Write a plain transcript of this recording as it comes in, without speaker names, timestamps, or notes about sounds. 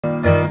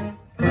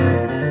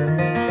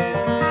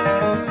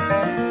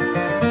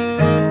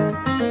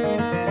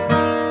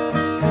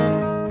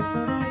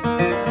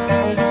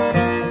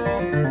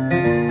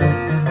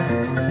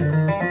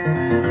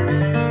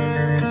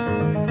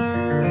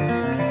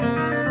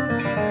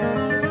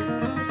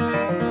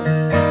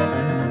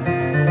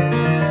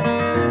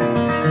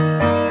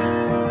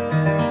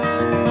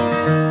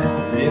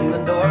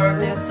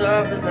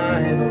Of the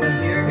night, all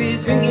I hear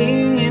is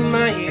ringing in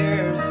my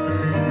ears.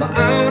 My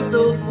eyes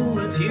so full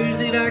of tears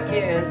that I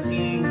can't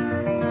see.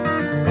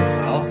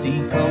 I'll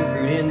seek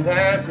comfort in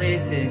bad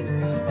places.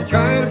 I'll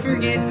try to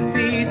forget the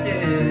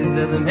faces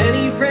of the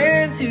many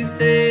friends who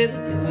said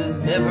it was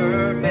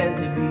never meant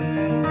to be.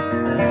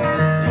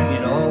 You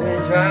can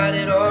always write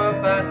it off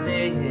by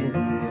saying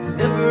it was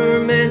never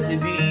meant to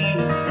be.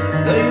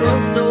 Though you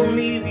once told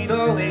me we'd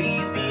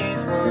always be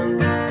as one,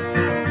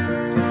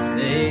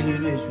 then you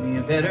wish me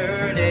a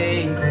better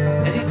day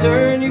as you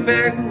turn your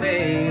back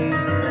away,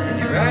 and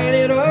you write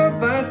it off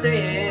by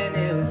saying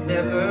it was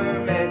never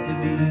meant to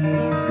be.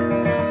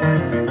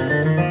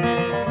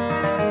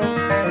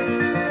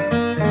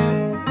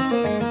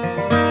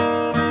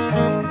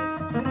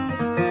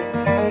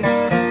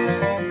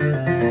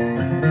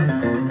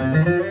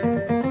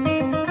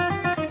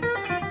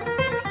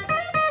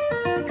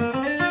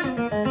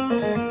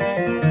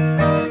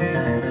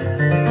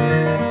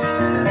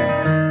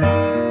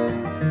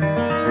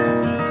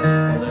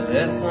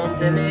 Some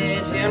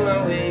damage in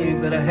my way,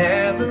 but I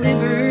have the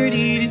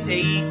liberty to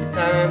take the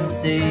time to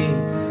say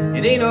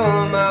it ain't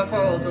all my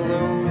fault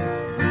alone.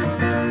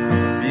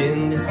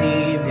 Been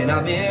deceived and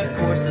I've been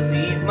forced to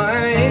leave my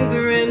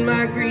anger and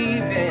my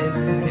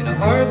grieving in a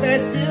heart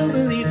that still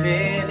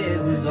believing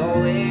it was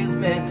always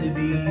meant to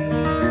be.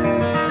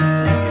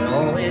 You can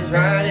always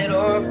write it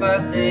off by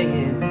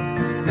saying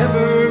it's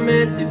never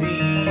meant to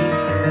be.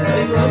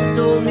 But you once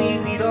told me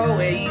we'd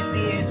always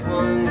be as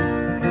one,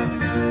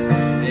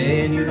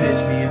 then you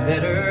wish me a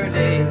better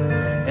day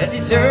as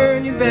you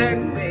turn your back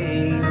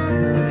away,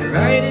 and you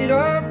write it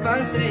off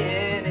by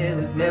saying it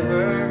was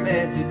never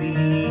meant to be.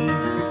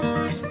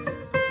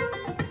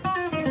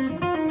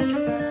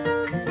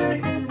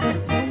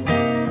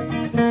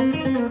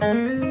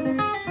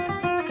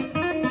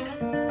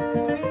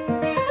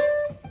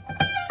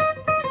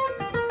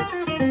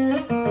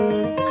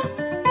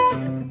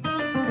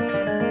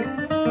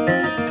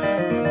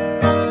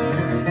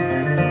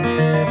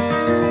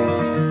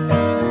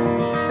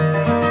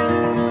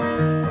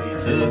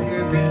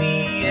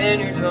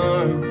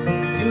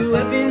 Two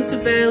weapons to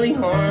barely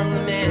harm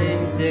the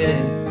man you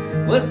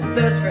said was the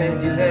best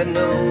friend you had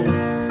known.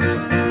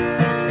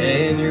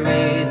 And your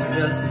ways are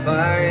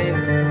justified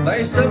by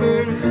your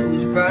stubborn,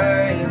 foolish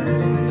pride.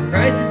 And the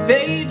price is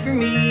paid for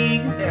me,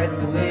 'cause that's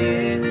the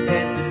way it's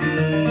meant to be.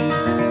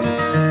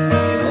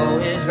 You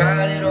always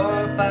write it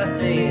off by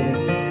saying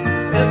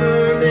it's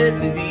never meant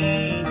to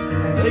be.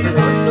 Though you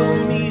once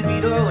told me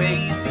we'd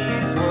always be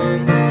as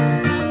one,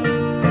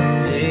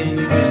 then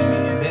you wish me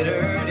a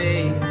better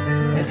day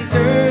as you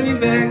turn your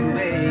back away.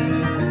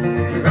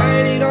 You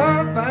write it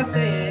off by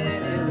saying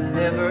it was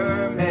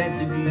never meant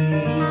to be.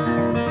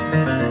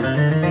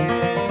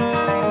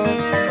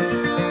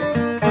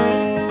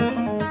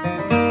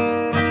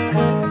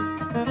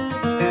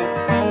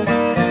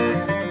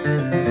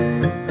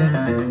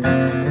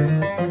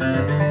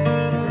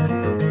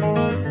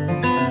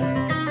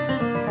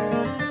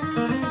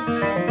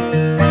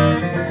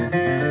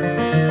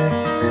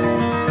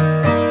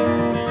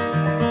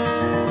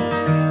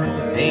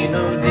 Ain't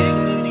no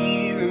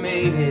dignity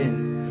remaining,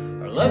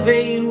 our love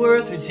ain't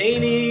worth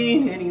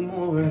retaining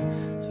anymore.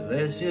 So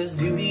let's just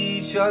do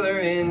each other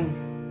in.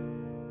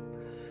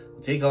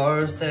 We'll take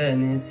our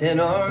sadness and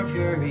our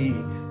fury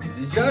to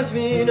the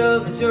judgment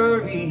of a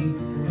jury.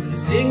 The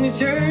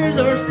signatures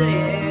are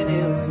saying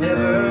it was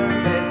never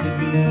meant to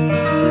be.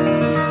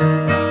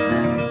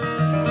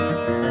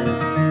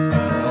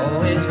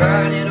 Always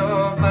write it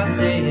off by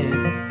saying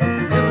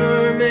it's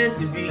never meant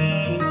to be.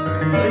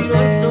 But you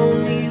once told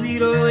me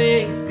we'd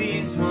always be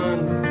as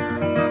one,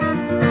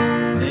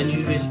 then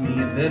you wish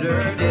me a better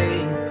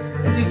day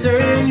as you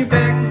turn your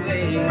back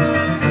away.